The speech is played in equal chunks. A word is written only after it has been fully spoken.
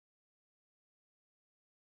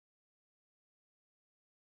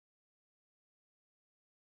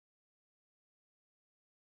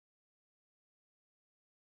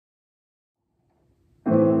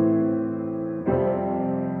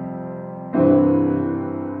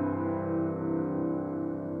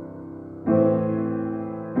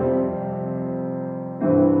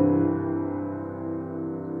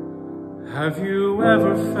Have you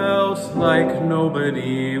ever felt like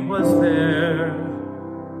nobody was there?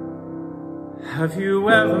 Have you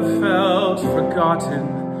ever felt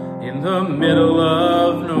forgotten in the middle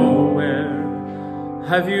of nowhere?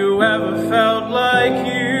 Have you ever felt like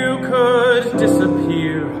you could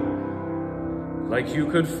disappear? Like you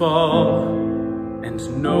could fall and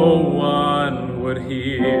no one would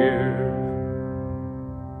hear?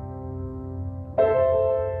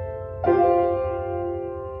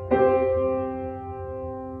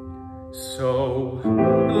 So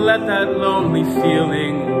let that lonely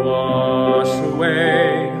feeling wash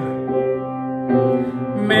away.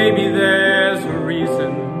 Maybe there's a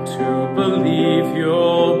reason to believe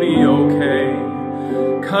you'll be okay.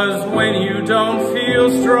 'Cause when you don't feel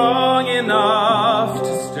strong enough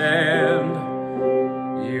to stand,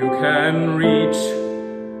 you can reach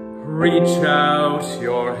out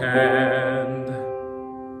your hand.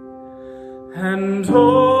 And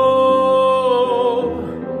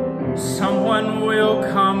someone will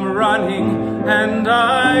come running, and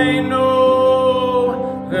I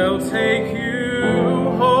know they'll take you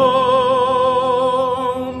home.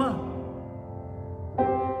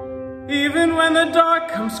 Even when the dark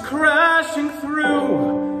comes crashing through,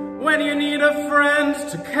 when you need a friend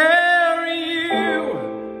to carry you,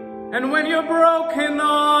 and when you're broken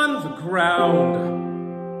on the ground,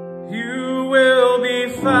 you will be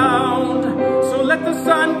found. So let the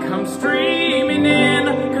sun come streaming in